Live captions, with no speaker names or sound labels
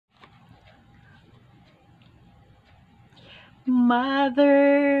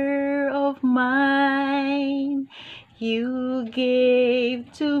Mother of mine, you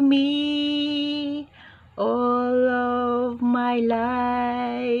gave to me all of my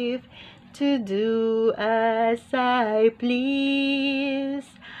life to do as I please.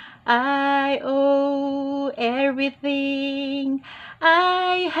 I owe everything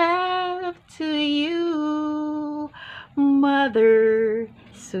I have to you, Mother,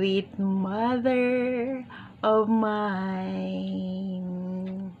 sweet mother of mine.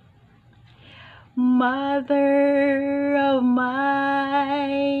 Mother of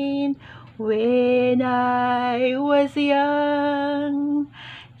mine, when I was young,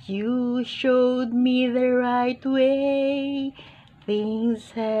 you showed me the right way.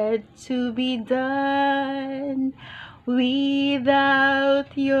 Things had to be done.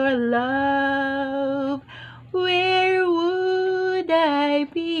 Without your love, where would I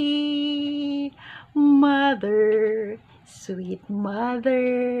be? Mother, sweet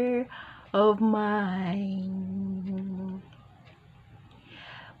mother of mine.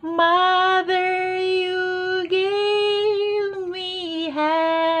 Mother, you gave me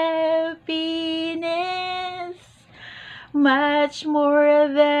happiness, much more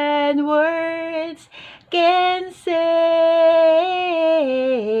than words can say.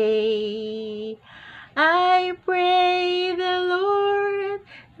 I pray the Lord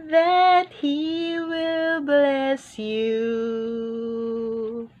that He will bless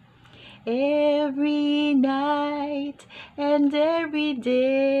you every night and every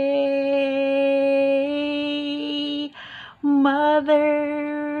day.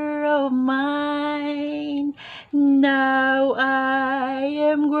 Mother of mine, now I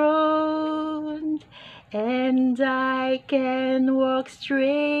am grown and I can walk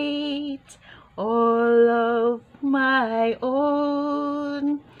straight, all of my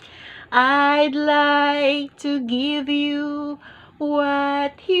own. I'd like to give you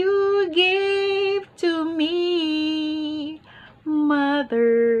what you gave to me,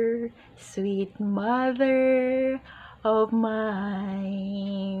 Mother, sweet mother of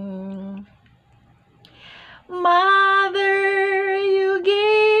mine. Mother, you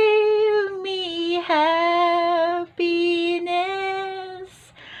gave me happiness,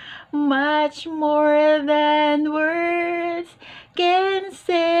 much more than words can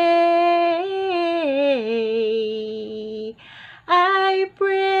say. I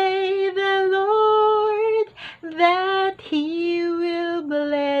pray the Lord that He will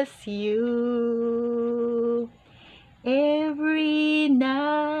bless you every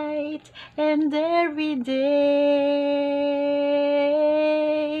night and every day.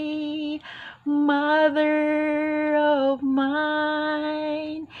 Mother of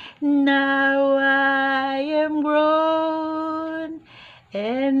mine, now I am grown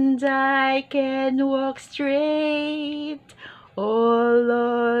and I can walk straight, all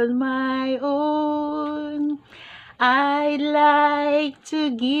on my own. I'd like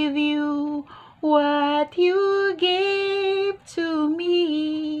to give you what you gave to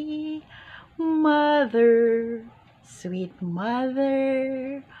me, Mother, sweet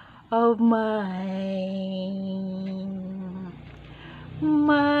mother of mine.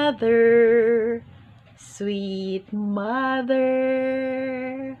 Mother, sweet mother